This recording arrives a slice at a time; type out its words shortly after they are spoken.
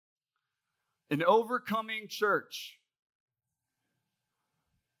An overcoming church.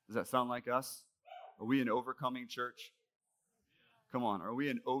 Does that sound like us? Are we an overcoming church? Come on, are we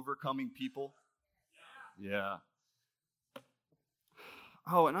an overcoming people? Yeah.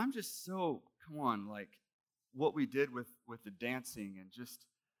 Oh, and I'm just so, come on, like what we did with the dancing and just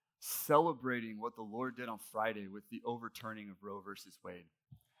celebrating what the Lord did on Friday with the overturning of Roe versus Wade.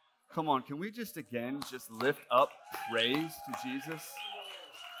 Come on, can we just again just lift up praise to Jesus?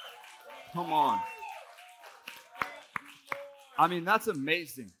 Come on. I mean, that's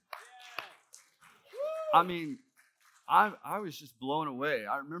amazing. I mean, I was just blown away.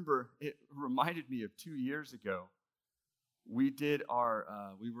 I remember it reminded me of 2 years ago. We did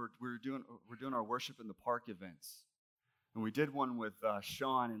our we're doing our worship in the park events, and we did one with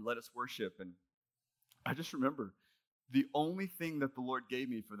Sean and Let Us Worship. And I just remember the only thing that the Lord gave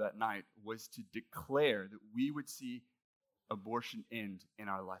me for that night was to declare that we would see abortion end in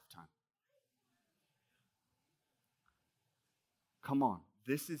our lifetime. Come on,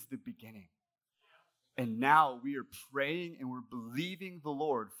 this is the beginning. And now we are praying and we're believing the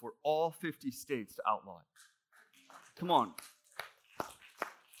Lord for all 50 states to outlaw it. Come on.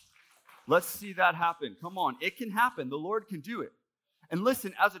 Let's see that happen. Come on. It can happen. The Lord can do it. And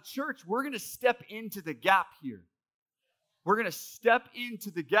listen, as a church, we're going to step into the gap here. We're going to step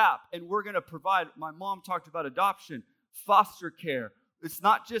into the gap and we're going to provide. My mom talked about adoption, foster care. It's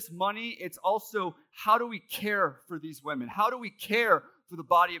not just money. It's also how do we care for these women? How do we care for the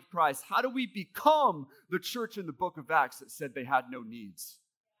body of Christ? How do we become the church in the book of Acts that said they had no needs?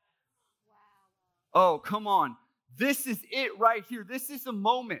 Wow. Oh, come on. This is it right here. This is a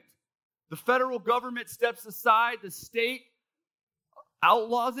moment. The federal government steps aside. The state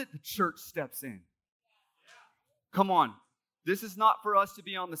outlaws it. The church steps in. Come on. This is not for us to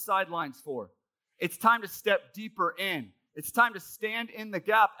be on the sidelines for. It's time to step deeper in. It's time to stand in the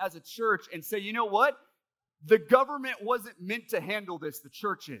gap as a church and say, you know what? The government wasn't meant to handle this. The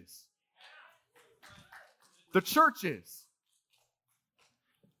church is. The church is.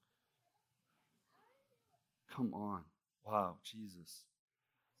 Come on. Wow, Jesus.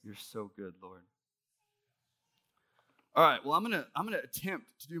 You're so good, Lord. All right, well, I'm gonna attempt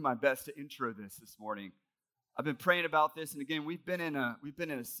to do my best to intro this morning. I've been praying about this, and again, we've been in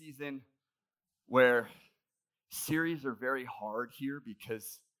a season where series are very hard here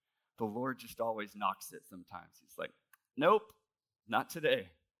because the Lord just always knocks it sometimes. He's like, nope, not today.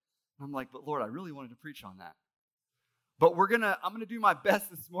 And I'm like, but Lord, I really wanted to preach on that. But I'm gonna do my best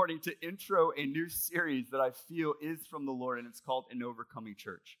this morning to intro a new series that I feel is from the Lord, and it's called An Overcoming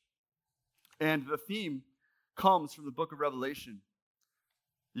Church. And the theme comes from the book of Revelation.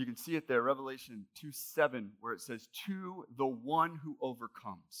 You can see it there, Revelation 2:7, where it says, to the one who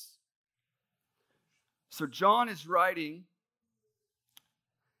overcomes. So John is writing,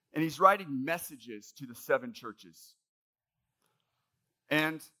 and he's writing messages to the 7 churches.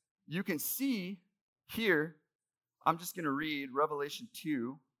 And you can see here, I'm just going to read Revelation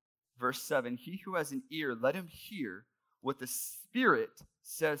 2, verse 7. He who has an ear, let him hear what the Spirit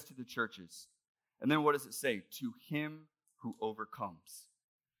says to the churches. And then what does it say? To him who overcomes,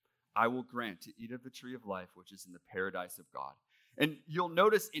 I will grant to eat of the tree of life, which is in the paradise of God. And you'll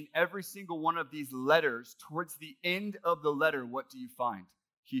notice in every single one of these letters, towards the end of the letter, what do you find?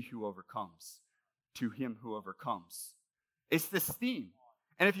 He who overcomes. To him who overcomes. It's this theme.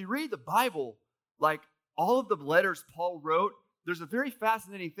 And if you read the Bible, like all of the letters Paul wrote, there's a very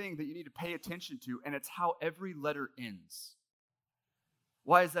fascinating thing that you need to pay attention to, and it's how every letter ends.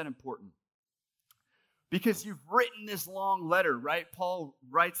 Why is that important? Because you've written this long letter, right? Paul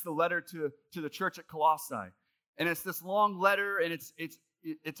writes the letter to the church at Colossae. And it's this long letter, and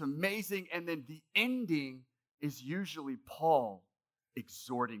it's amazing. And then the ending is usually Paul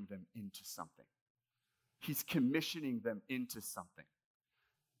exhorting them into something. He's commissioning them into something.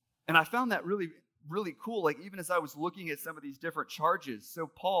 And I found that really, really cool, like even as I was looking at some of these different charges. So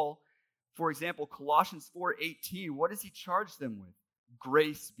Paul, for example, Colossians 4:18, what does he charge them with?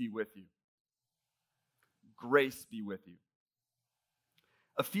 Grace be with you. Grace be with you.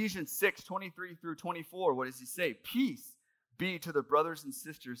 Ephesians 6:23 through 24, what does he say? Peace be to the brothers and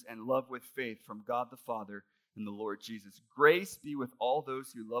sisters and love with faith from God the Father and the Lord Jesus. Grace be with all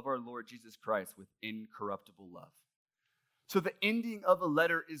those who love our Lord Jesus Christ with incorruptible love. So the ending of a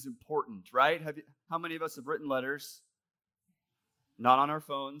letter is important, right? How many of us have written letters? Not on our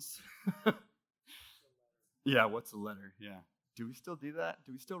phones. Yeah, what's a letter? Yeah. Do we still do that?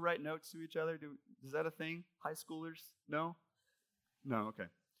 Do we still write notes to each other? Is that a thing? High schoolers? No? No, okay.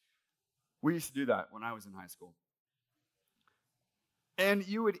 We used to do that when I was in high school. And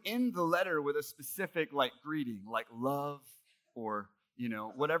you would end the letter with a specific greeting, like love, or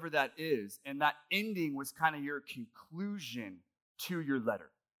whatever that is. And that ending was kind of your conclusion to your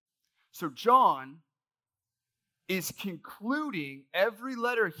letter. So John is concluding every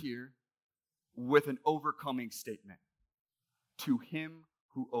letter here with an overcoming statement. To him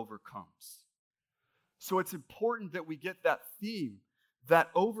who overcomes. So it's important that we get that theme,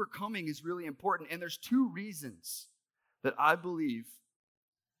 that overcoming is really important. And there's two reasons that I believe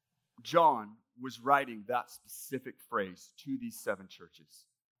John was writing that specific phrase to these 7 churches.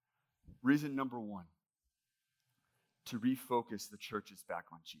 Reason number 1, to refocus the churches back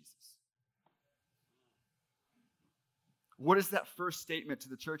on Jesus. What does that first statement to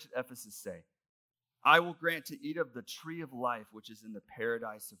the church at Ephesus say? I will grant to eat of the tree of life, which is in the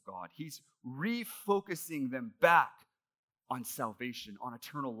paradise of God. He's refocusing them back on salvation, on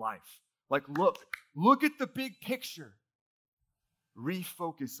eternal life. Like, look at the big picture.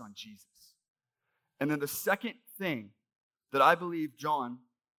 Refocus on Jesus. And then the second thing that I believe John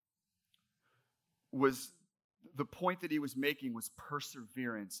was, the point that he was making was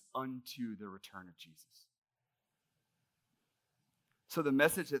perseverance unto the return of Jesus. So the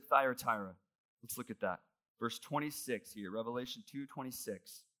message at Thyatira, let's look at that. Verse 26 here, Revelation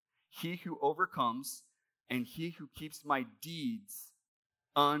 2:26. He who overcomes and he who keeps my deeds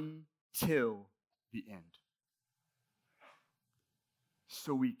until the end.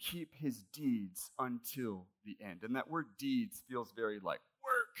 So we keep his deeds until the end. And that word deeds feels very like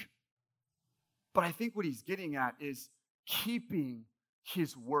work. But I think what he's getting at is keeping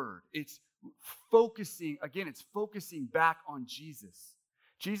his word. It's focusing back on Jesus.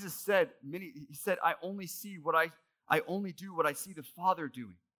 Jesus said, I only do what I see the Father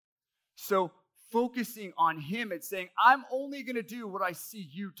doing. So focusing on him, it's saying, I'm only going to do what I see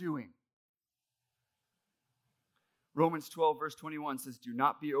you doing. Romans 12, verse 21 says, do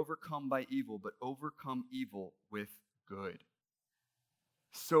not be overcome by evil, but overcome evil with good.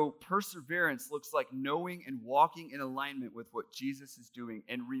 So perseverance looks like knowing and walking in alignment with what Jesus is doing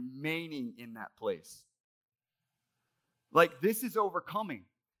and remaining in that place. Like, this is overcoming.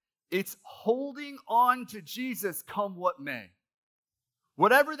 It's holding on to Jesus come what may.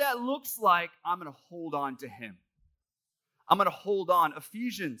 Whatever that looks like, I'm going to hold on to him. I'm going to hold on.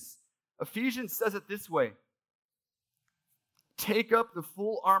 Ephesians says it this way. Take up the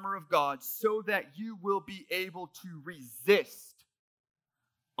full armor of God so that you will be able to resist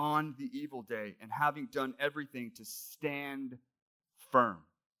on the evil day, and having done everything, to stand firm.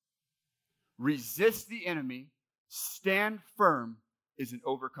 Resist the enemy, stand firm is an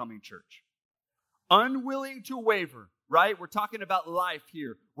overcoming church. Unwilling to waver, right? We're talking about life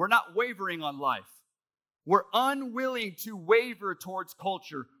here. We're not wavering on life. We're unwilling to waver towards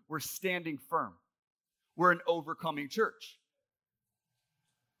culture. We're standing firm. We're an overcoming church.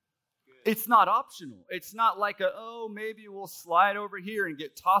 It's not optional. It's not like maybe we'll slide over here and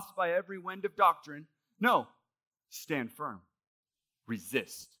get tossed by every wind of doctrine. No, stand firm.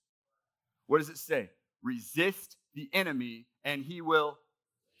 Resist. What does it say? Resist the enemy and he will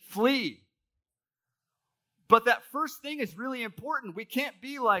flee. But that first thing is really important. We can't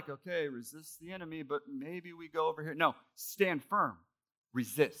be like, okay, resist the enemy, but maybe we go over here. No, stand firm.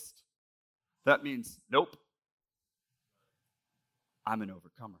 Resist. That means, nope, I'm an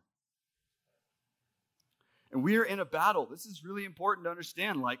overcomer. And we are in a battle. This is really important to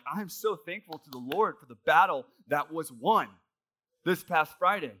understand. Like, I'm so thankful to the Lord for the battle that was won this past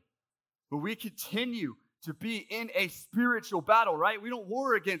Friday. But we continue to be in a spiritual battle, right? We don't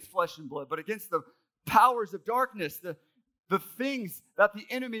war against flesh and blood, but against the powers of darkness, the things that the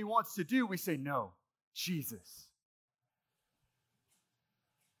enemy wants to do. We say, no, Jesus.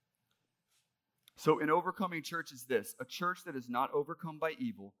 So an overcoming church is this: a church that is not overcome by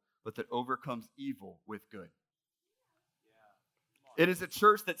evil, but that overcomes evil with good. It is a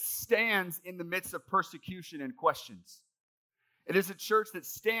church that stands in the midst of persecution and questions. It is a church that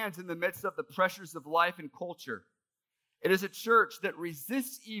stands in the midst of the pressures of life and culture. It is a church that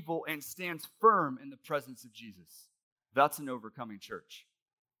resists evil and stands firm in the presence of Jesus. That's an overcoming church.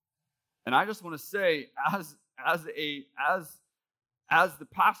 And I just want to say, as the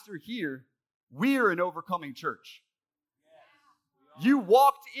pastor here, we are an overcoming church. You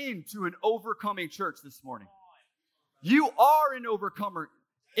walked into an overcoming church this morning. You are an overcomer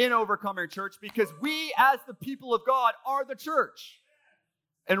in overcoming church because we, as the people of God, are the church.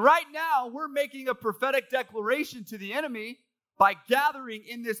 And right now, we're making a prophetic declaration to the enemy by gathering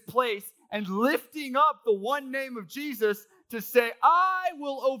in this place and lifting up the one name of Jesus to say, I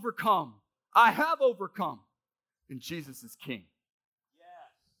will overcome. I have overcome. And Jesus is King.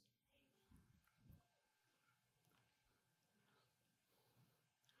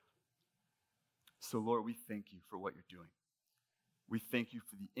 So, Lord, we thank you for what you're doing. We thank you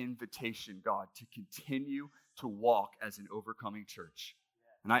for the invitation, God, to continue to walk as an overcoming church.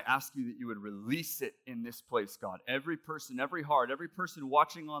 And I ask you that you would release it in this place, God. Every person, every heart, every person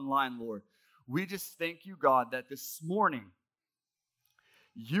watching online, Lord, we just thank you, God, that this morning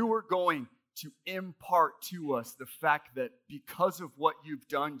you are going to impart to us the fact that because of what you've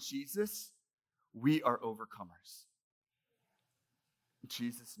done, Jesus, we are overcomers. In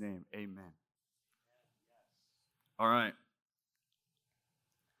Jesus' name, amen. All right.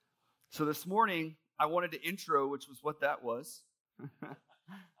 So this morning, I wanted to intro, which was what that was.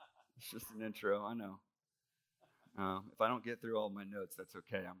 It's just an intro, I know. If I don't get through all my notes, that's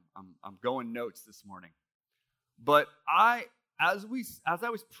okay. I'm going notes this morning. But as I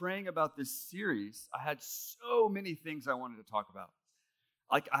was praying about this series, I had so many things I wanted to talk about.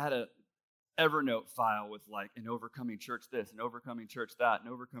 Like I had a Evernote file with like an overcoming church this, an overcoming church that, an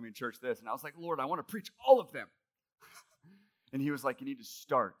overcoming church this. And I was like, Lord, I want to preach all of them. And he was like, you need to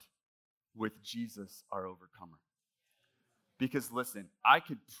start with Jesus, our overcomer. Because listen, I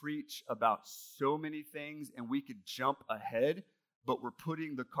could preach about so many things and we could jump ahead, but we're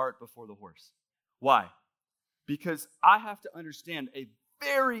putting the cart before the horse. Why? Because I have to understand a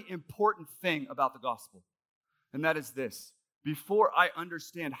very important thing about the gospel. And that is this. Before I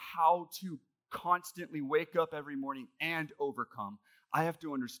understand how to constantly wake up every morning and overcome, I have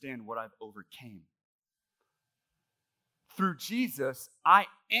to understand what I've overcame. Through Jesus, I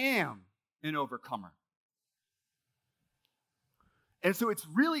am an overcomer. And so it's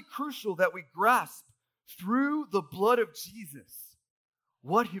really crucial that we grasp through the blood of Jesus,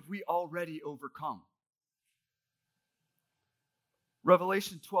 what have we already overcome?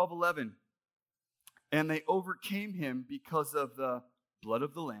 Revelation 12:11, and they overcame him because of the blood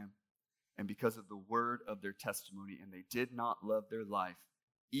of the Lamb and because of the word of their testimony, and they did not love their life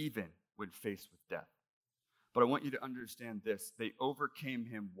even when faced with death. But I want you to understand this. They overcame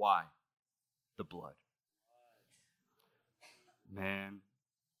him. Why? The blood. Man,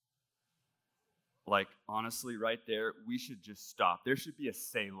 like honestly, right there, we should just stop. There should be a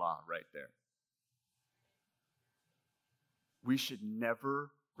Selah right there. We should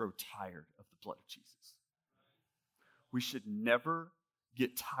never grow tired of the blood of Jesus. We should never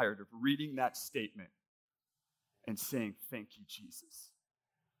get tired of reading that statement and saying, thank you, Jesus.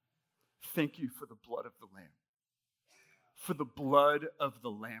 Thank you for the blood of the Lamb. For the blood of the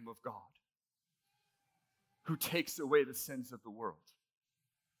Lamb of God, who takes away the sins of the world.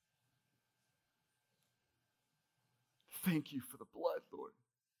 Thank you for the blood, Lord.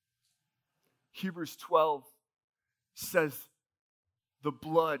 Hebrews 12 says the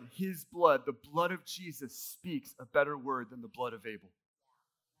blood, his blood, the blood of Jesus speaks a better word than the blood of Abel.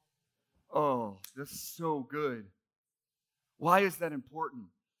 Oh, that's so good. Why is that important?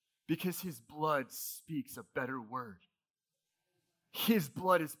 Because his blood speaks a better word. His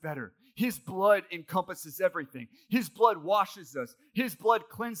blood is better. His blood encompasses everything. His blood washes us. His blood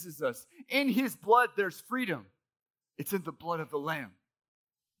cleanses us. In his blood, there's freedom. It's in the blood of the Lamb.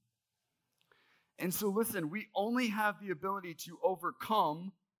 And so listen, we only have the ability to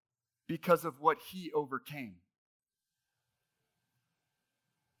overcome because of what he overcame.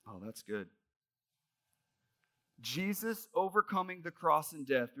 Oh, that's good. Jesus overcoming the cross and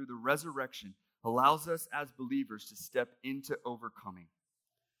death through the resurrection allows us as believers to step into overcoming.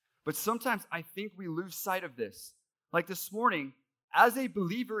 But sometimes I think we lose sight of this. Like this morning, as a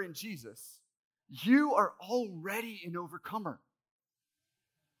believer in Jesus, you are already an overcomer.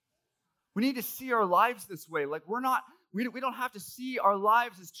 We need to see our lives this way. Like we don't have to see our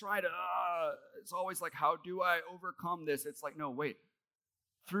lives as trying to, it's always like, how do I overcome this? It's like, no, wait.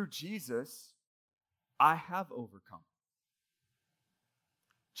 Through Jesus, I have overcome.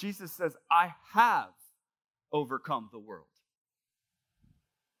 Jesus says, I have overcome the world.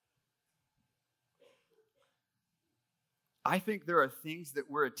 I think there are things that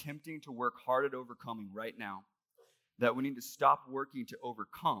we're attempting to work hard at overcoming right now that we need to stop working to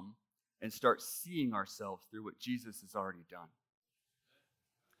overcome and start seeing ourselves through what Jesus has already done.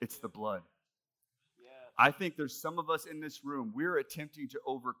 It's the blood. I think there's some of us in this room, we're attempting to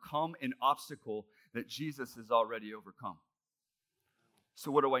overcome an obstacle that Jesus has already overcome. So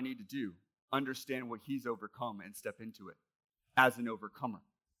what do I need to do? Understand what he's overcome and step into it as an overcomer.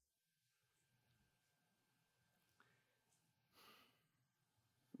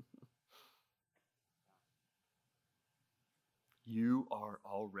 You are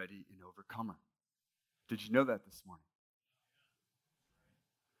already an overcomer. Did you know that this morning?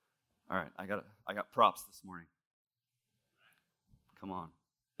 All right, I got props this morning. Come on,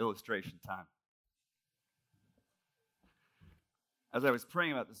 illustration time. As I was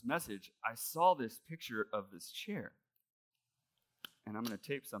praying about this message, I saw this picture of this chair. and I'm going to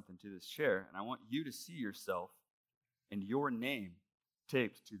tape something to this chair, and I want you to see yourself and your name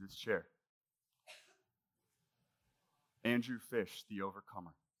taped to this chair. Andrew Fish, the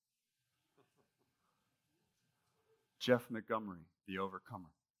overcomer. Jeff Montgomery, the overcomer.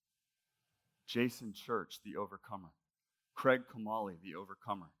 Jason Church, the overcomer. Craig Kamali, the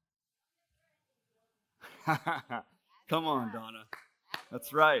overcomer. Come on, Donna.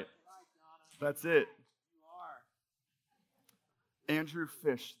 That's right. That's it. Andrew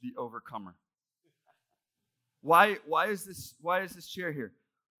Fish, the overcomer. Why is this chair here?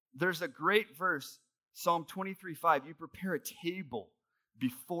 There's a great verse, Psalm 23:5. You prepare a table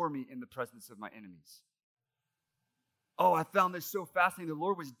before me in the presence of my enemies. Oh, I found this so fascinating. The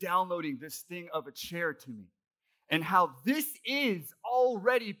Lord was downloading this thing of a chair to me, and how this is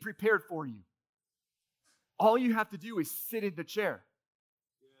already prepared for you. All you have to do is sit in the chair.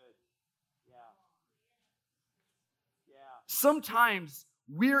 Good. Yeah. Sometimes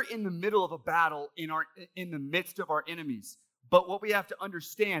we're in the middle of a battle in the midst of our enemies. But what we have to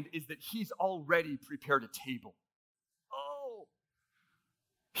understand is that He's already prepared a table. Oh,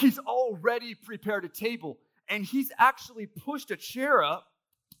 He's already prepared a table. And He's actually pushed a chair up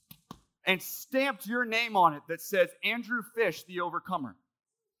and stamped your name on it that says, Andrew Fish, the overcomer.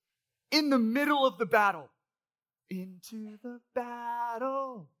 In the middle of the battle. Into the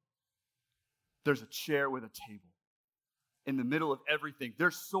battle. There's a chair with a table. In the middle of everything.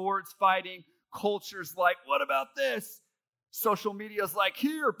 There's swords fighting. Culture's like, what about this? Social media's like,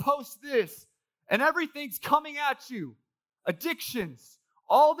 here, post this. And everything's coming at you. Addictions.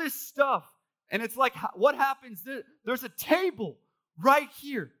 All this stuff. And it's like, what happens? There's a table right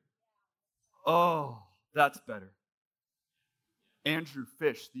here. Oh, that's better. Andrew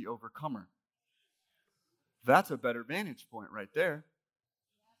Fish, the overcomer. That's a better vantage point right there.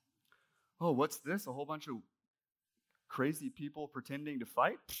 Oh, what's this? A whole bunch of crazy people pretending to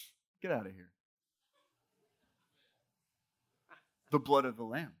fight? Get out of here. The blood of the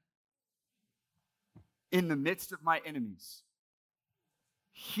Lamb. In the midst of my enemies,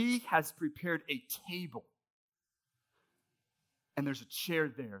 He has prepared a table. And there's a chair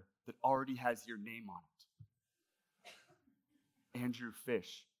there that already has your name on it. Andrew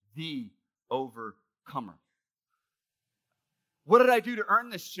Fish, the overcomer. What did I do to earn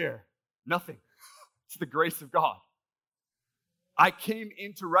this chair? Nothing. It's the grace of God. I came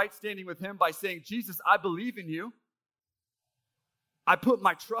into right standing with Him by saying, Jesus, I believe in you. I put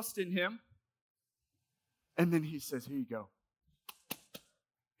my trust in Him. And then He says, here you go.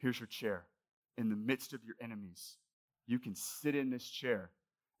 Here's your chair. In the midst of your enemies, you can sit in this chair,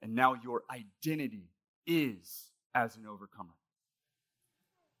 and now your identity is as an overcomer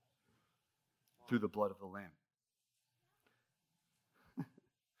through the blood of the Lamb.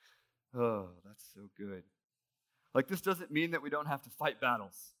 Oh, that's so good. Like, this doesn't mean that we don't have to fight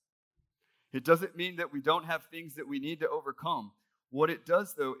battles. It doesn't mean that we don't have things that we need to overcome. What it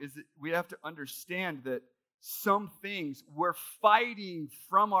does, though, is that we have to understand that some things we're fighting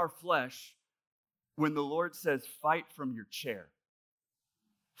from our flesh when the Lord says, fight from your chair.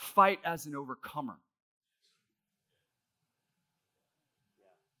 Fight as an overcomer.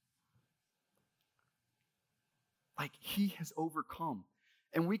 Like, He has overcome.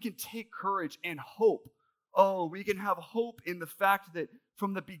 And we can take courage and hope. Oh, we can have hope in the fact that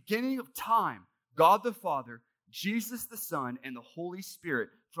from the beginning of time, God the Father, Jesus the Son, and the Holy Spirit,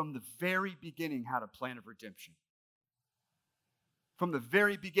 from the very beginning, had a plan of redemption. From the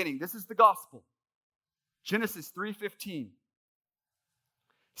very beginning. This is the gospel. Genesis 3:15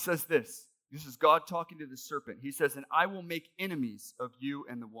 says this. This is God talking to the serpent. He says, and I will make enemies of you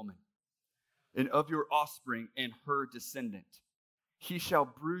and the woman, and of your offspring and her descendant. He shall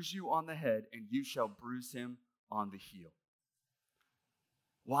bruise you on the head, and you shall bruise him on the heel.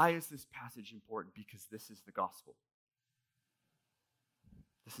 Why is this passage important? Because this is the gospel.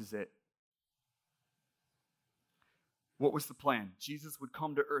 This is it. What was the plan? Jesus would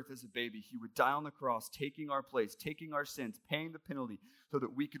come to earth as a baby. He would die on the cross, taking our place, taking our sins, paying the penalty so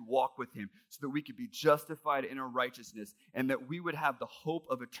that we could walk with Him, so that we could be justified in our righteousness, and that we would have the hope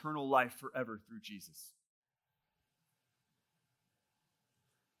of eternal life forever through Jesus.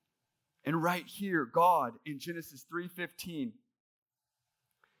 And right here, God in Genesis 3:15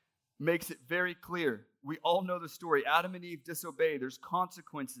 makes it very clear. We all know the story. Adam and Eve disobey. There's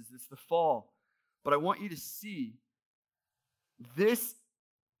consequences. It's the fall. But I want you to see this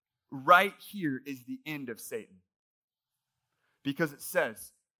right here is the end of Satan. Because it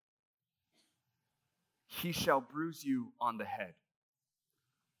says, he shall bruise you on the head.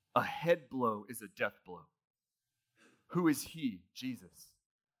 A head blow is a death blow. Who is he? Jesus.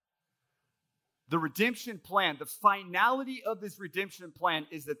 The redemption plan, the finality of this redemption plan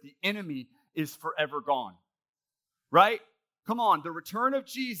is that the enemy is forever gone. Right? Come on, the return of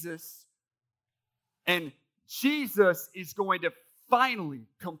Jesus, and Jesus is going to finally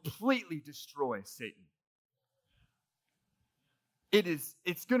completely destroy Satan.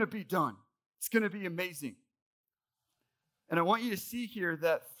 It's going to be done. It's going to be amazing. And I want you to see here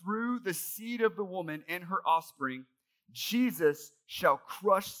that through the seed of the woman and her offspring, Jesus shall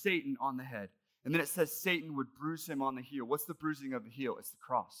crush Satan on the head. And then it says Satan would bruise him on the heel. What's the bruising of the heel? It's the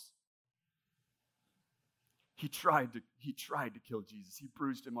cross. He tried to kill Jesus. He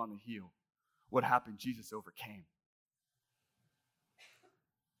bruised him on the heel. What happened? Jesus overcame.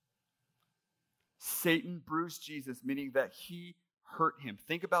 Satan bruised Jesus, meaning that he hurt him.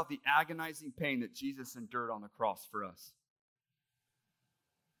 Think about the agonizing pain that Jesus endured on the cross for us.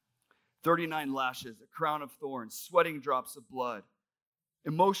 39 lashes, a crown of thorns, sweating drops of blood,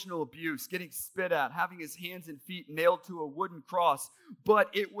 emotional abuse, getting spit at, having his hands and feet nailed to a wooden cross. But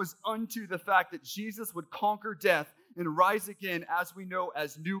it was unto the fact that Jesus would conquer death and rise again, as we know,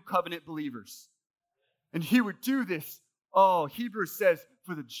 as new covenant believers. And he would do this. Oh, Hebrews says,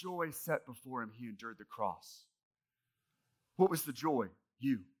 for the joy set before him, he endured the cross. What was the joy?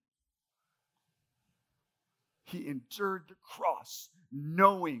 You. He endured the cross,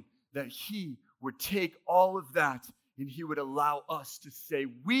 knowing that he would take all of that and he would allow us to say,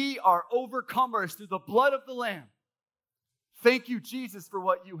 we are overcomers through the blood of the Lamb. Thank you, Jesus, for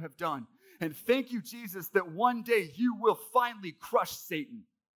what you have done. And thank you, Jesus, that one day you will finally crush Satan.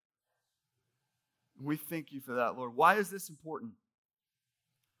 And we thank you for that, Lord. Why is this important?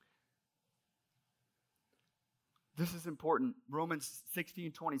 This is important. Romans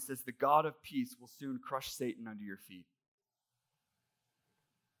 16:20 says, the God of peace will soon crush Satan under your feet.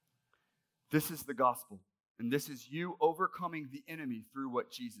 This is the gospel. And this is you overcoming the enemy through what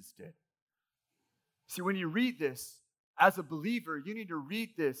Jesus did. See, when you read this, as a believer, you need to read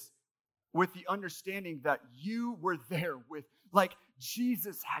this with the understanding that you were there with, like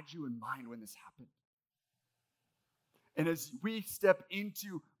Jesus had you in mind when this happened. And as we step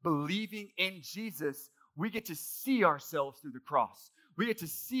into believing in Jesus, we get to see ourselves through the cross. We get to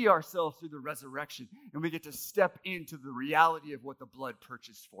see ourselves through the resurrection. And we get to step into the reality of what the blood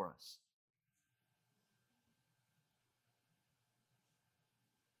purchased for us.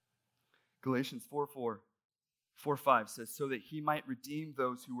 Galatians 4:5 says, so that he might redeem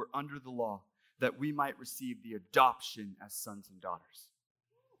those who were under the law, that we might receive the adoption as sons and daughters.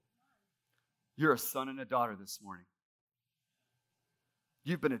 You're a son and a daughter this morning.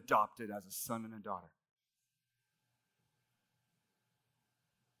 You've been adopted as a son and a daughter.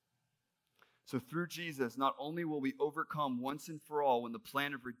 So through Jesus, not only will we overcome once and for all when the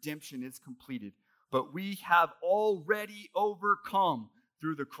plan of redemption is completed, but we have already overcome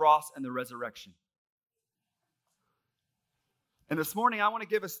through the cross and the resurrection. And this morning, I want to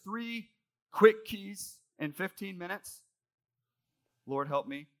give us 3 quick keys in 15 minutes. Lord, help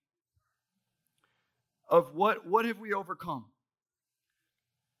me. Of what have we overcome?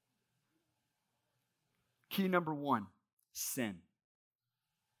 Key number 1, sin.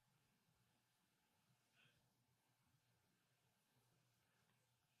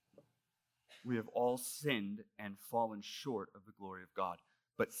 We have all sinned and fallen short of the glory of God.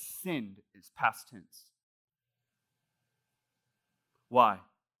 But sinned is past tense. Why?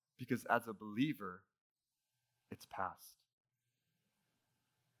 Because as a believer, it's past.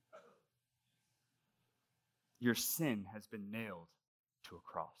 Your sin has been nailed to a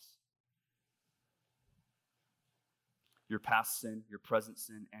cross. Your past sin, your present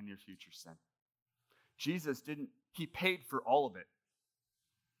sin, and your future sin. Jesus he paid for all of it.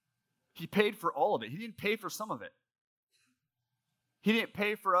 He paid for all of it. He didn't pay for some of it. He didn't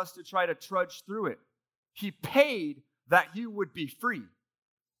pay for us to try to trudge through it. He paid that you would be free. Amen.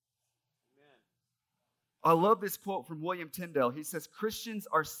 I love this quote from William Tyndale. He says, Christians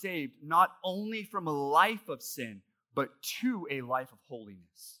are saved not only from a life of sin, but to a life of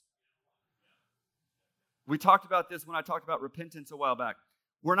holiness. We talked about this when I talked about repentance a while back.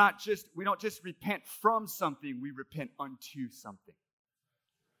 We don't just repent from something, we repent unto something.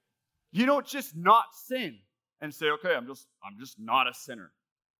 You don't just not sin and say, okay, I'm just not a sinner.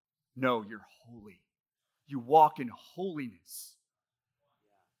 No, you're holy. You walk in holiness.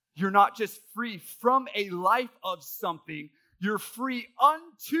 You're not just free from a life of something, you're free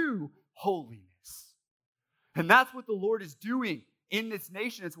unto holiness. And that's what the Lord is doing in this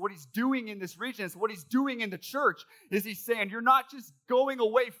nation. It's what he's doing in this region. It's what he's doing in the church. Is he's saying, you're not just going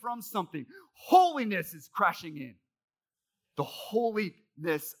away from something. Holiness is crashing in. The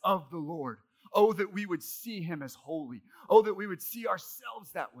holiness of the Lord. Oh, that we would see him as holy. Oh, that we would see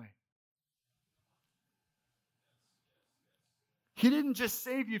ourselves that way. He didn't just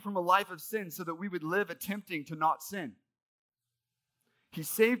save you from a life of sin so that we would live attempting to not sin. He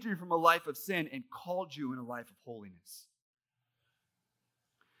saved you from a life of sin and called you in a life of holiness.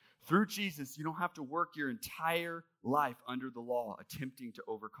 Through Jesus, you don't have to work your entire life under the law attempting to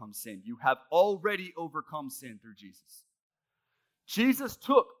overcome sin. You have already overcome sin through Jesus. Jesus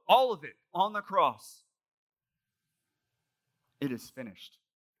took all of it on the cross. It is finished.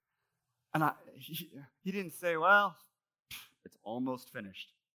 And he didn't say, well, it's almost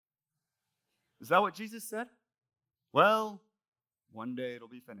finished. Is that what Jesus said? Well, one day it'll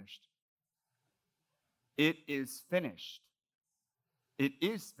be finished. It is finished. It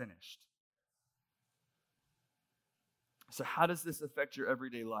is finished. So how does this affect your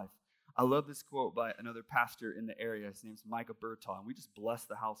everyday life? I love this quote by another pastor in the area. His name's Micah Bertaw, and we just bless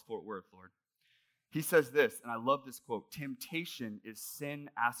the house Fort Worth, Lord. He says this, and I love this quote: temptation is sin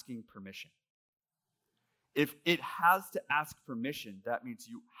asking permission. If it has to ask permission, that means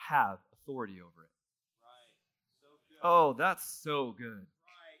you have authority over it. Right. So good. Oh, that's so good.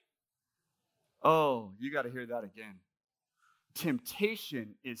 Right. Oh, you got to hear that again.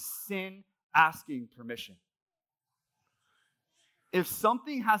 Temptation is sin asking permission. If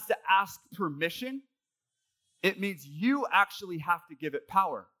something has to ask permission, it means you actually have to give it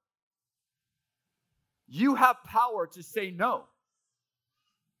power. You have power to say no.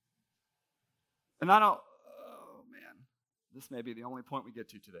 And oh man, this may be the only point we get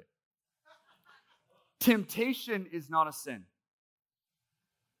to today. Temptation is not a sin.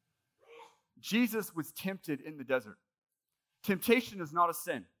 Jesus was tempted in the desert. Temptation is not a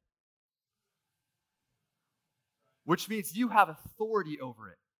sin, which means you have authority over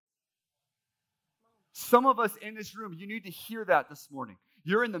it. Some of us in this room, you need to hear that this morning.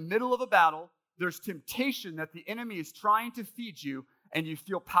 You're in the middle of a battle. There's temptation that the enemy is trying to feed you, and you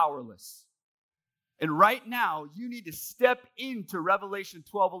feel powerless. And right now, you need to step into Revelation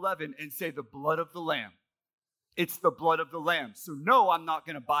 12:11 and say, the blood of the Lamb. It's the blood of the Lamb. So no, I'm not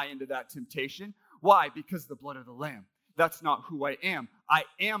going to buy into that temptation. Why? Because the blood of the Lamb. That's not who I am. I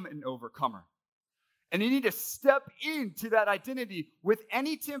am an overcomer. And you need to step into that identity with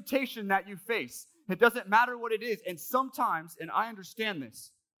any temptation that you face. It doesn't matter what it is. And sometimes, and I understand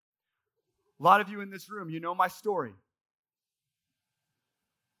this, a lot of you in this room, you know my story.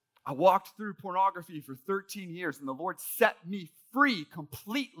 I walked through pornography for 13 years, and the Lord set me free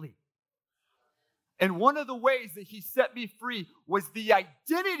completely. And one of the ways that He set me free was the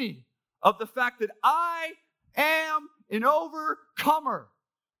identity of the fact that I am an overcomer.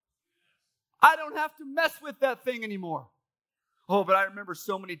 I don't have to mess with that thing anymore. Oh, but I remember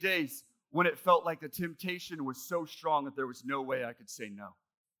so many days when it felt like the temptation was so strong that there was no way I could say no.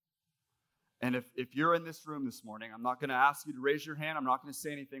 And if you're in this room this morning, I'm not going to ask you to raise your hand. I'm not going to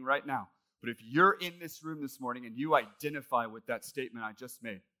say anything right now. But if you're in this room this morning and you identify with that statement I just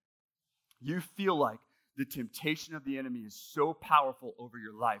made, you feel like the temptation of the enemy is so powerful over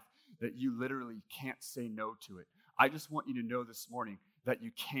your life that you literally can't say no to it. I just want you to know this morning that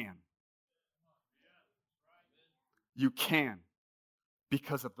you can. You can,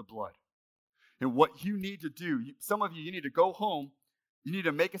 because of the blood. And what you need to do, some of you, you need to go home. You need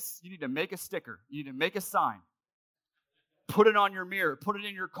to make a sticker. You need to make a sign. Put it on your mirror. Put it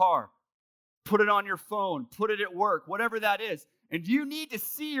in your car. Put it on your phone. Put it at work. Whatever that is. And you need to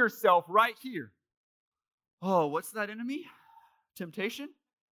see yourself right here. Oh, what's that enemy? Temptation?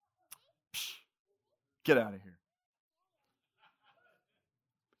 Psh, get out of here.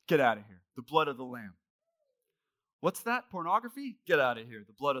 Get out of here. The blood of the Lamb. What's that? Pornography? Get out of here.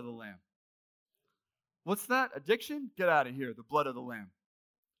 The blood of the Lamb. What's that? Addiction? Get out of here. The blood of the Lamb.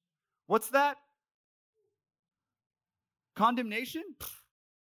 What's that? Condemnation?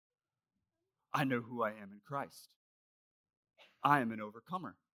 I know who I am in Christ. I am an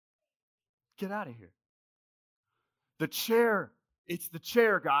overcomer. Get out of here. The chair. It's the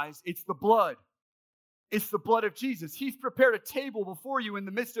chair, guys. It's the blood. It's the blood of Jesus. He's prepared a table before you in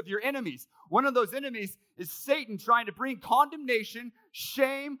the midst of your enemies. One of those enemies is Satan trying to bring condemnation,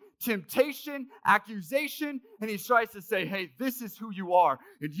 shame, temptation, accusation, and he tries to say, hey, this is who you are,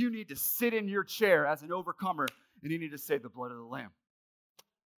 and you need to sit in your chair as an overcomer, and you need to say the blood of the Lamb.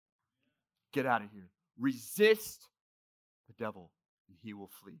 Get out of here. Resist the devil, and he will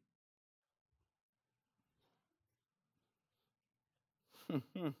flee.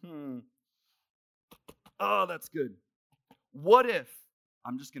 Oh, that's good. What if,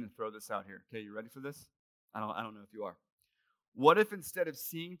 I'm just going to throw this out here. Okay, you ready for this? I don't know if you are. What if instead of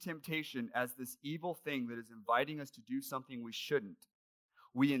seeing temptation as this evil thing that is inviting us to do something we shouldn't,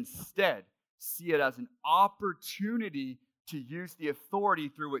 we instead see it as an opportunity to use the authority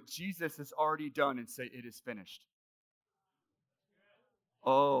through what Jesus has already done and say, it is finished.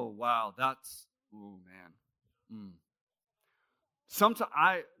 Oh, wow. Oh, man.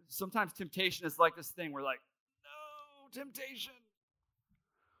 Sometimes temptation is like this thing. We're like, no, temptation.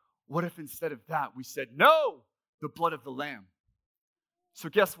 What if instead of that we said, no, the blood of the Lamb? So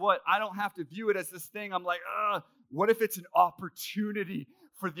guess what? I don't have to view it as this thing. I'm like, what if it's an opportunity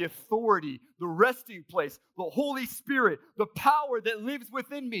for the authority, the resting place, the Holy Spirit, the power that lives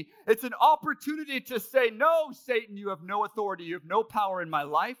within me? It's an opportunity to say, no, Satan, you have no authority. You have no power in my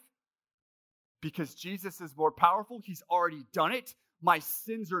life. Because Jesus is more powerful. He's already done it. My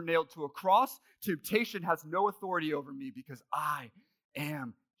sins are nailed to a cross. Temptation has no authority over me because I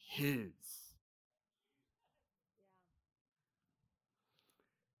am his.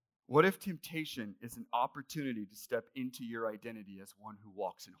 What if temptation is an opportunity to step into your identity as one who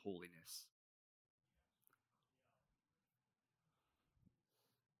walks in holiness?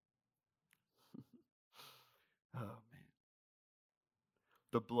 Oh, man.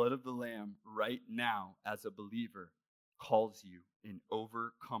 The blood of the Lamb right now as a believer calls you an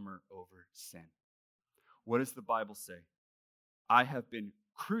overcomer over sin. What does the Bible say? I have been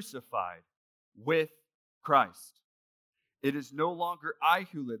crucified with Christ. It is no longer I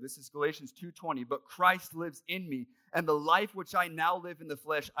who live. This is Galatians 2:20. But Christ lives in me, and the life which I now live in the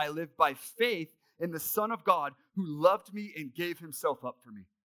flesh, I live by faith in the Son of God who loved me and gave himself up for me.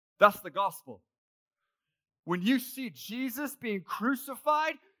 That's the gospel. When you see Jesus being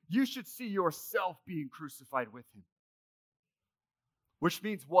crucified, you should see yourself being crucified with him. Which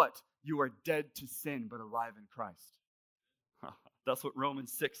means what? You are dead to sin, but alive in Christ. That's what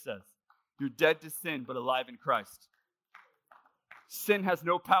Romans 6 says. You're dead to sin, but alive in Christ. Sin has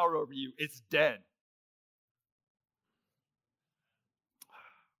no power over you. It's dead.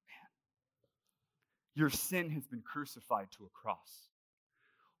 Man. Your sin has been crucified to a cross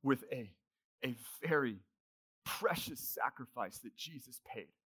with a very precious sacrifice that Jesus paid.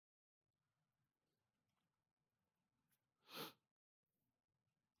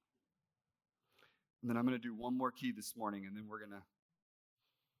 And then I'm going to do one more key this morning, and then we're going to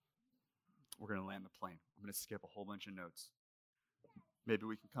land the plane. I'm going to skip a whole bunch of notes. Maybe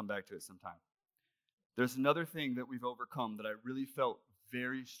we can come back to it sometime. There's another thing that we've overcome that I really felt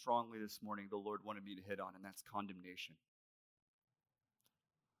very strongly this morning the Lord wanted me to hit on, and that's condemnation.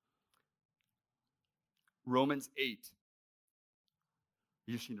 Romans 8.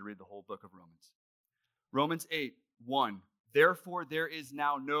 You just need to read the whole book of Romans. Romans 8:1. Therefore, there is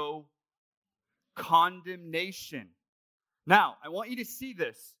now no condemnation. Now, I want you to see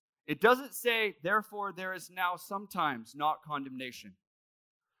this. It doesn't say, therefore, there is now sometimes not condemnation.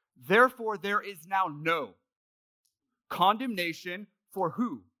 Therefore, there is now no condemnation for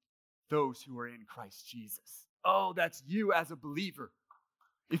who? Those who are in Christ Jesus. Oh, that's you as a believer.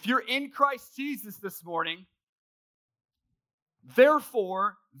 If you're in Christ Jesus this morning,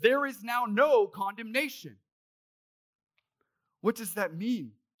 therefore, there is now no condemnation. What does that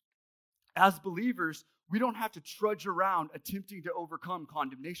mean? As believers, we don't have to trudge around attempting to overcome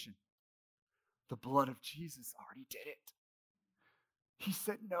condemnation. The blood of Jesus already did it. He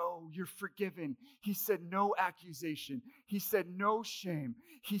said, no, you're forgiven. He said, no accusation. He said, no shame.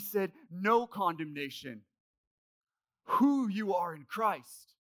 He said, no condemnation. Who you are in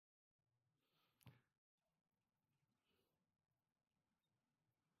Christ.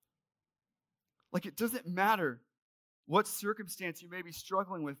 Like, it doesn't matter what circumstance you may be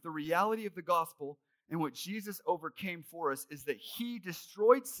struggling with. The reality of the gospel and what Jesus overcame for us is that he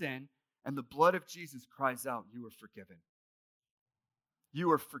destroyed sin, and the blood of Jesus cries out, you are forgiven.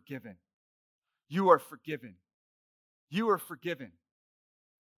 You are forgiven. You are forgiven. You are forgiven.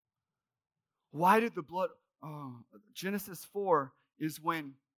 Why did the blood... Genesis 4 is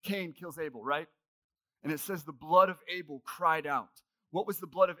when Cain kills Abel, right? And it says the blood of Abel cried out. What was the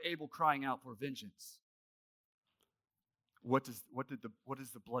blood of Abel crying out for? Vengeance. What does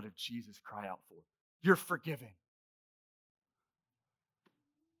the blood of Jesus cry out for? You're forgiven.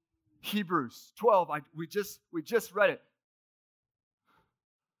 Hebrews 12, we just read it.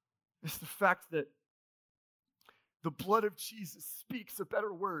 It's the fact that the blood of Jesus speaks a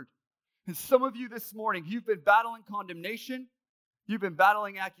better word. And some of you this morning, you've been battling condemnation, you've been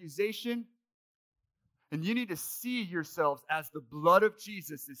battling accusation, and you need to see yourselves as the blood of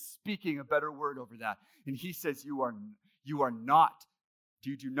Jesus is speaking a better word over that. And he says you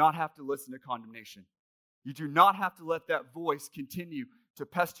do not have to listen to condemnation. You do not have to let that voice continue to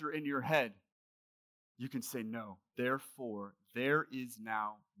pester in your head. You can say no. Therefore, there is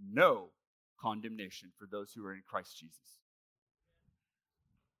now no condemnation for those who are in Christ Jesus.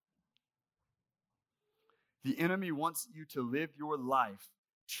 The enemy wants you to live your life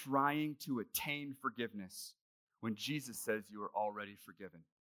trying to attain forgiveness when Jesus says you are already forgiven.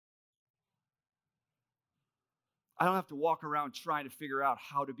 I don't have to walk around trying to figure out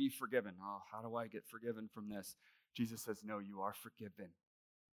how to be forgiven. Oh, how do I get forgiven from this? Jesus says, no, you are forgiven.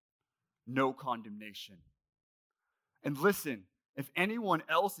 No condemnation. And listen, if anyone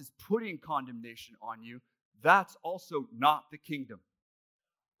else is putting condemnation on you, that's also not the kingdom.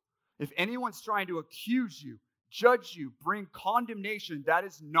 If anyone's trying to accuse you, judge you, bring condemnation, that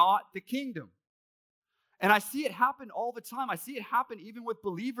is not the kingdom. And I see it happen all the time. I see it happen even with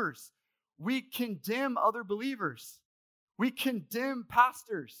believers. We condemn other believers. We condemn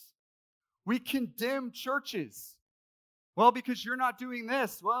pastors. We condemn churches. Well, because you're not doing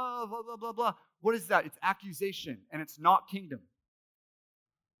this. Well, blah, blah, blah, blah. What is that? It's accusation, and it's not kingdom.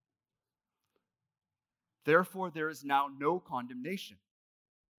 Therefore, there is now no condemnation.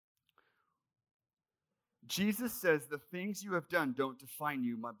 Jesus says, the things you have done don't define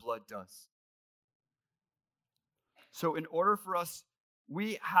you, my blood does. So in order for us,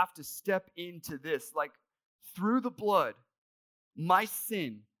 we have to step into this. Like, through the blood, my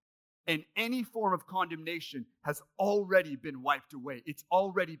sin and any form of condemnation has already been wiped away. It's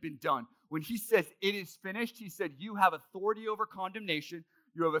already been done. When he says it is finished, he said you have authority over condemnation.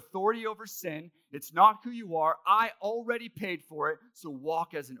 You have authority over sin. It's not who you are. I already paid for it, so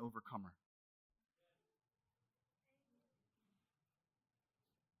walk as an overcomer.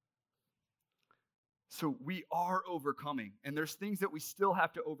 So we are overcoming, and there's things that we still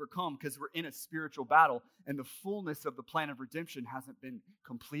have to overcome because we're in a spiritual battle, and the fullness of the plan of redemption hasn't been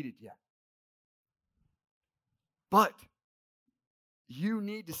completed yet. But you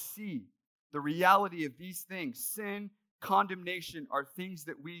need to see the reality of these things. Sin, condemnation are things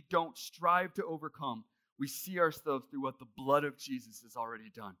that we don't strive to overcome. We see ourselves through what the blood of Jesus has already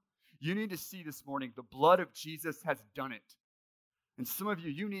done. You need to see this morning, the blood of Jesus has done it. And some of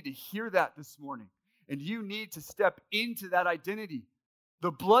you need to hear that this morning. And you need to step into that identity.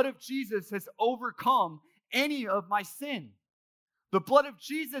 The blood of Jesus has overcome any of my sin. The blood of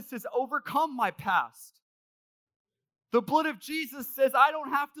Jesus has overcome my past. The blood of Jesus says I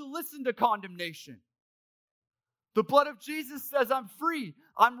don't have to listen to condemnation. The blood of Jesus says I'm free,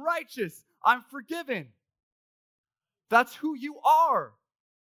 I'm righteous, I'm forgiven. That's who you are.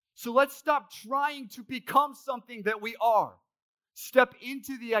 So let's stop trying to become something that we are. Step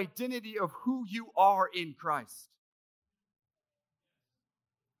into the identity of who you are in Christ.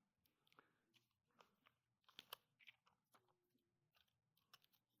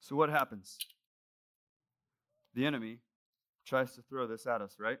 So what happens? The enemy tries to throw this at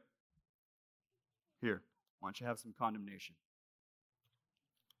us, right? Here, why don't you have some condemnation?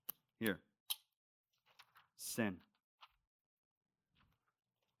 Here, sin.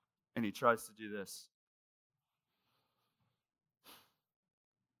 And he tries to do this.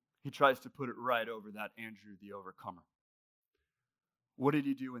 He tries to put it right over that Andrew the overcomer. What did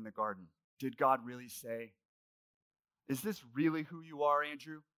he do in the garden? Did God really say, is this really who you are,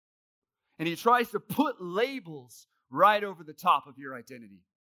 Andrew? And he tries to put labels right over the top of your identity.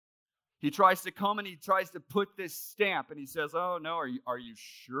 He tries to come and he tries to put this stamp and he says, oh no, are you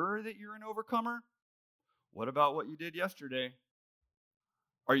sure that you're an overcomer? What about what you did yesterday?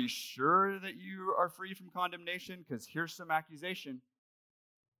 Are you sure that you are free from condemnation? Because here's some accusation.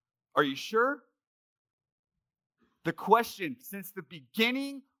 Are you sure? The question, since the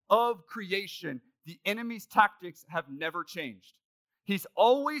beginning of creation, the enemy's tactics have never changed. He's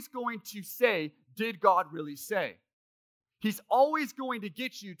always going to say, did God really say? He's always going to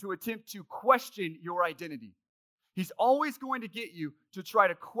get you to attempt to question your identity. He's always going to get you to try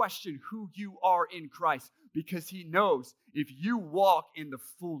to question who you are in Christ, because he knows if you walk in the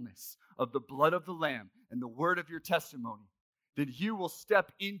fullness of the blood of the Lamb and the word of your testimony, then you will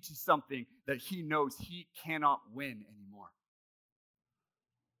step into something that he knows he cannot win anymore.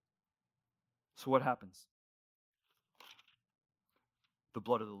 So what happens? The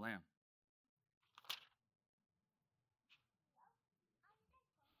blood of the Lamb.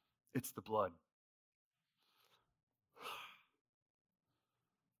 It's the blood.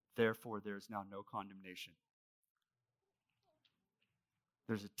 Therefore, there is now no condemnation.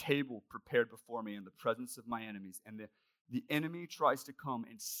 There's a table prepared before me in the presence of my enemies, and the enemy tries to come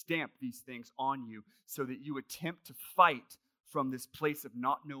and stamp these things on you so that you attempt to fight from this place of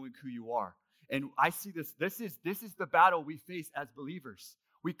not knowing who you are. And I see this is the battle we face as believers.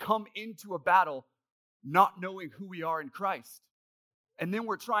 We come into a battle not knowing who we are in Christ. And then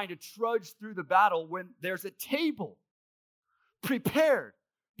we're trying to trudge through the battle when there's a table prepared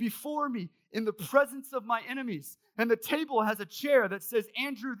before me in the presence of my enemies. And the table has a chair that says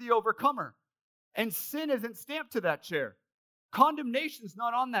Andrew the Overcomer. And sin isn't stamped to that chair. Condemnation's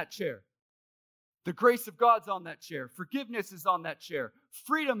not on that chair. The grace of God's on that chair. Forgiveness is on that chair.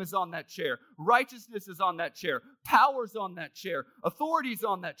 Freedom is on that chair. Righteousness is on that chair. Power's on that chair. Authority's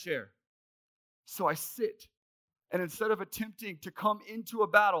on that chair. So I sit, and instead of attempting to come into a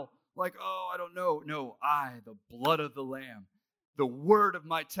battle like, oh, I don't know. No, the blood of the Lamb, the word of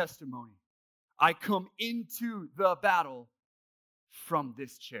my testimony, I come into the battle from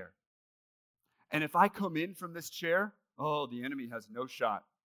this chair. And if I come in from this chair, oh, the enemy has no shot,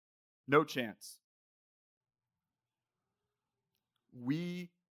 no chance. We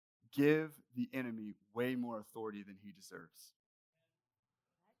give the enemy way more authority than he deserves.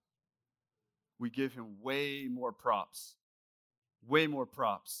 We give him way more props. Way more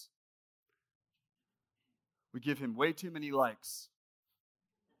props. We give him way too many likes.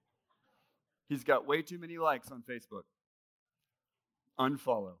 He's got way too many likes on Facebook.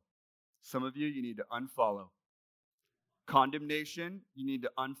 Unfollow. Some of you need to unfollow. Condemnation, you need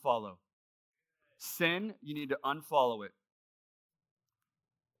to unfollow. Sin, you need to unfollow it.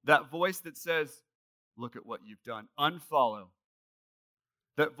 That voice that says, look at what you've done, unfollow.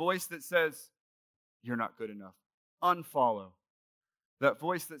 That voice that says, you're not good enough, unfollow. That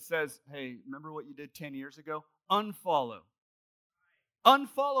voice that says, hey, remember what you did 10 years ago? Unfollow.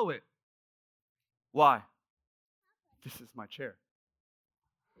 Unfollow it. Why? This is my chair.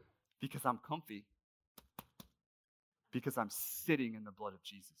 Because I'm comfy. Because I'm sitting in the blood of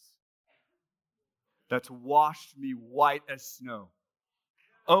Jesus. That's washed me white as snow.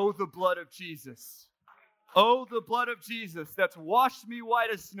 Oh, the blood of Jesus. Oh, the blood of Jesus that's washed me white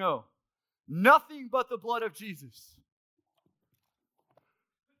as snow. Nothing but the blood of Jesus.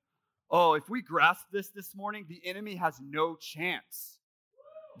 Oh, if we grasp this morning, the enemy has no chance.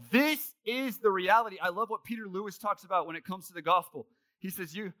 This is the reality. I love what Peter Lewis talks about when it comes to the gospel. He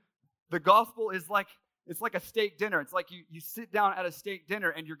says, the gospel is like, it's like a steak dinner. It's like you sit down at a steak dinner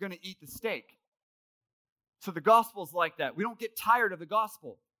and you're going to eat the steak. So the gospel's like that. We don't get tired of the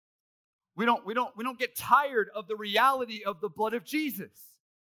gospel. We don't get tired of the reality of the blood of Jesus.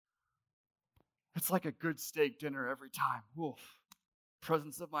 It's like a good steak dinner every time. Oof.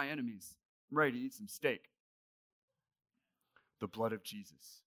 Presence of my enemies. I'm ready to eat some steak. The blood of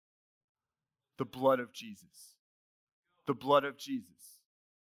Jesus. The blood of Jesus. The blood of Jesus.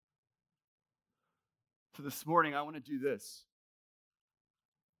 So this morning, I want to do this.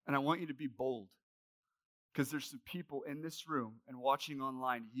 And I want you to be bold. Because there's some people in this room and watching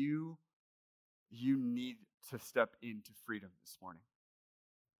online, you need to step into freedom this morning.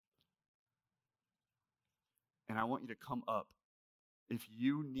 And I want you to come up if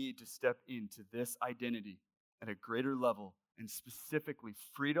you need to step into this identity at a greater level, and specifically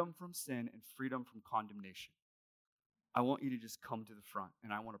freedom from sin and freedom from condemnation. I want you to just come to the front,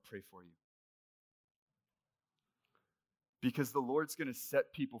 and I want to pray for you. Because the Lord's going to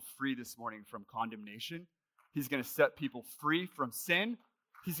set people free this morning from condemnation. He's going to set people free from sin.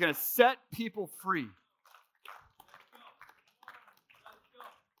 He's going to set people free.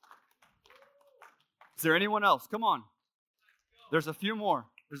 Is there anyone else? Come on. There's a few more.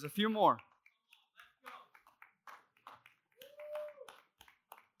 There's a few more.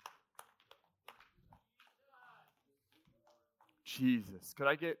 Jesus. Could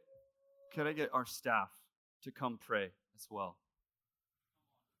I get our staff to come pray as well?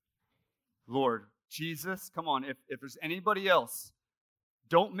 Lord, Jesus, come on. If there's anybody else,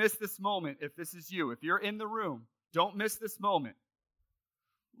 don't miss this moment if this is you. If you're in the room, don't miss this moment.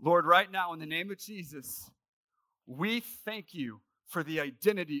 Lord, right now, in the name of Jesus, we thank you for the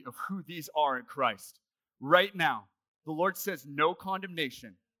identity of who these are in Christ. Right now, the Lord says no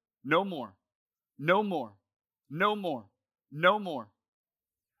condemnation. No more. No more. No more. No more.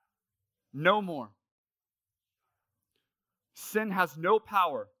 No more. Sin has no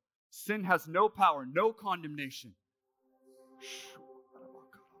power. Sin has no power. No condemnation.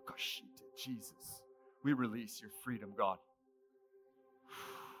 Jesus, we release your freedom, God.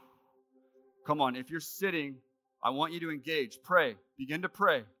 Come on, if you're sitting, I want you to engage. Pray. Begin to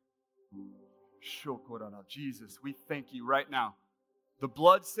pray. Jesus, we thank you right now. The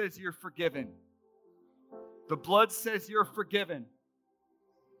blood says you're forgiven. The blood says you're forgiven.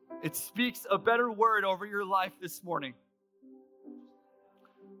 It speaks a better word over your life this morning.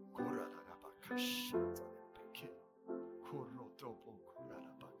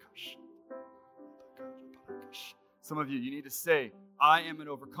 Some of you need to say, I am an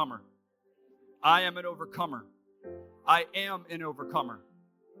overcomer. I am an overcomer. I am an overcomer.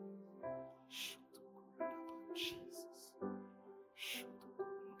 Jesus.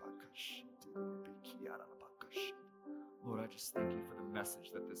 Lord, I just thank you for the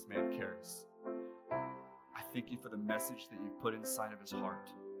message that this man carries. I thank you for the message that you put inside of his heart.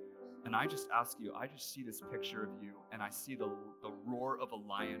 And I just ask you, I just see this picture of you, and I see the roar of a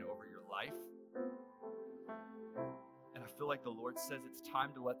lion over your life. And I feel like the Lord says it's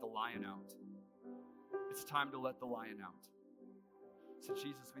time to let the lion out. It's time to let the lion out. So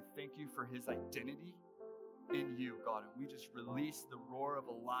Jesus, we thank you for his identity in you, God. And we just release the roar of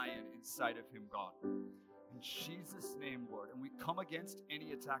a lion inside of him, God. In Jesus' name, Lord. And we come against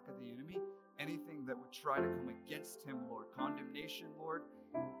any attack of the enemy, anything that would try to come against him, Lord. Condemnation, Lord.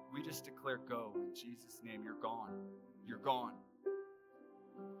 We just declare go. In Jesus' name, you're gone. You're gone.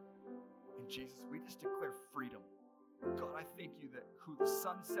 In Jesus, we just declare freedom. God, I thank you that who the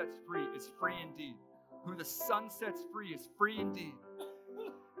Son sets free is free indeed. Who the Son sets free is free indeed.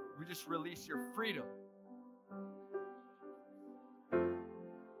 We just release your freedom.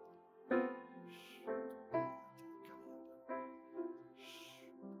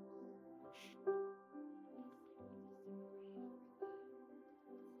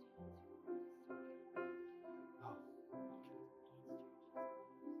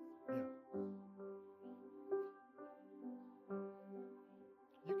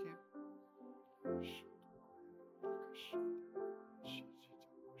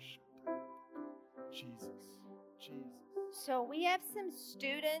 So we have some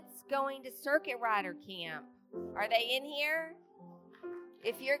students going to Circuit Rider Camp. Are they in here?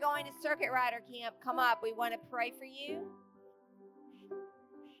 If you're going to Circuit Rider Camp, come up. We want to pray for you.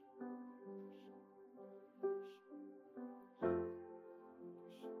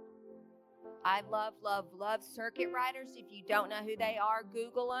 I love Circuit Riders. If you don't know who they are,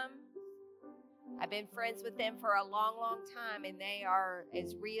 Google them. I've been friends with them for a long, long time, and they are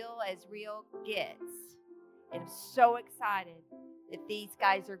as real gets. And I'm so excited that these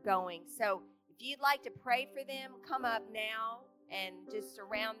guys are going. So if you'd like to pray for them, come up now and just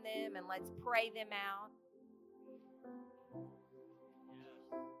surround them and let's pray them out.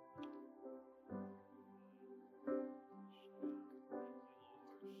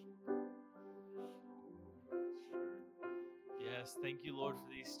 Yes, thank you, Lord, for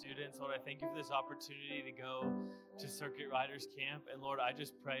these students. Lord, I thank you for this opportunity to go to Circuit Riders Camp. And Lord, I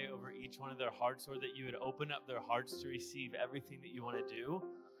just pray over each one of their hearts, Lord, that you would open up their hearts to receive everything that you want to do.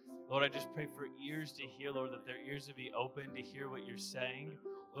 Lord, I just pray for ears to hear, Lord, that their ears would be open to hear what you're saying.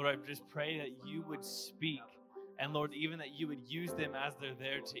 Lord, I just pray that you would speak. And Lord, even that you would use them as they're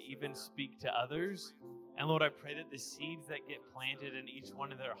there to even speak to others. And Lord, I pray that the seeds that get planted in each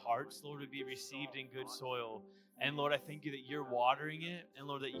one of their hearts, Lord, would be received in good soil. And Lord, I thank you that you're watering it, and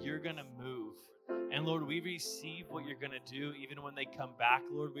Lord, that you're going to move. And Lord, we receive what you're going to do even when they come back.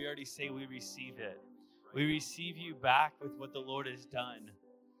 Lord, we already say we receive it. We receive you back with what the Lord has done.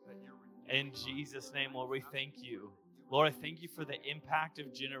 In Jesus' name, Lord, we thank you. Lord, I thank you for the impact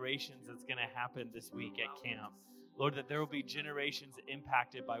of generations that's going to happen this week at camp. Lord, that there will be generations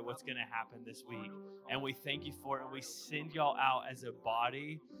impacted by what's going to happen this week. And we thank you for it. And we send y'all out as a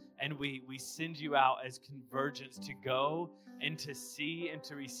body. And we send you out as convergence to go and to see and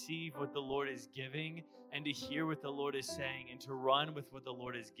to receive what the Lord is giving and to hear what the Lord is saying and to run with what the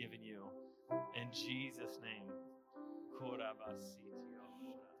Lord has given you. In Jesus' name.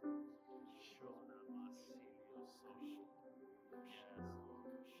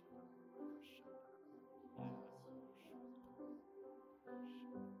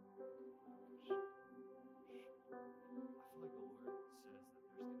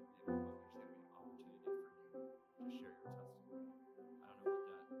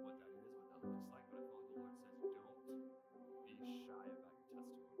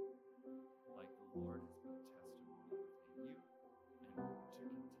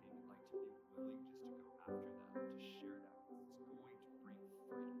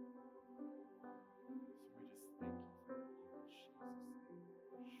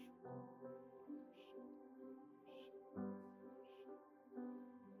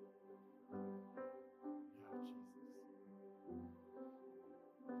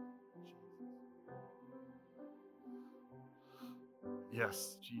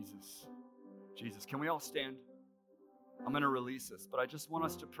 Yes, Jesus. Jesus. Can we all stand? I'm going to release this, but I just want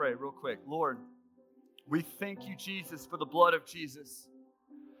us to pray real quick. Lord, we thank you, Jesus, for the blood of Jesus.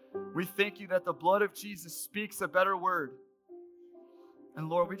 We thank you that the blood of Jesus speaks a better word. And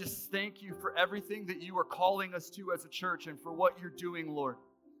Lord, we just thank you for everything that you are calling us to as a church and for what you're doing, Lord.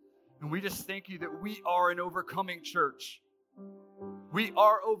 And we just thank you that we are an overcoming church. We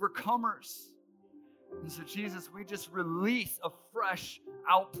are overcomers. And so, Jesus, we just release a fresh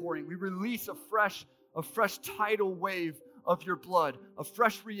outpouring. We release a fresh tidal wave of your blood, a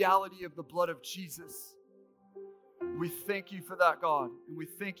fresh reality of the blood of Jesus. We thank you for that, God. And we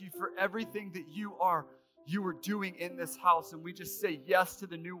thank you for everything that you are you were doing in this house. And we just say yes to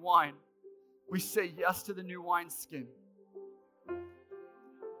the new wine. We say yes to the new wineskin.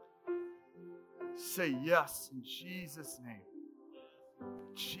 Say yes in Jesus' name.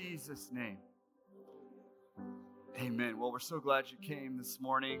 Jesus' name. Amen. Well, we're so glad you came this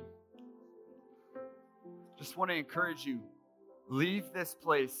morning. Just want to encourage you, leave this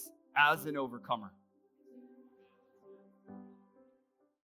place as an overcomer.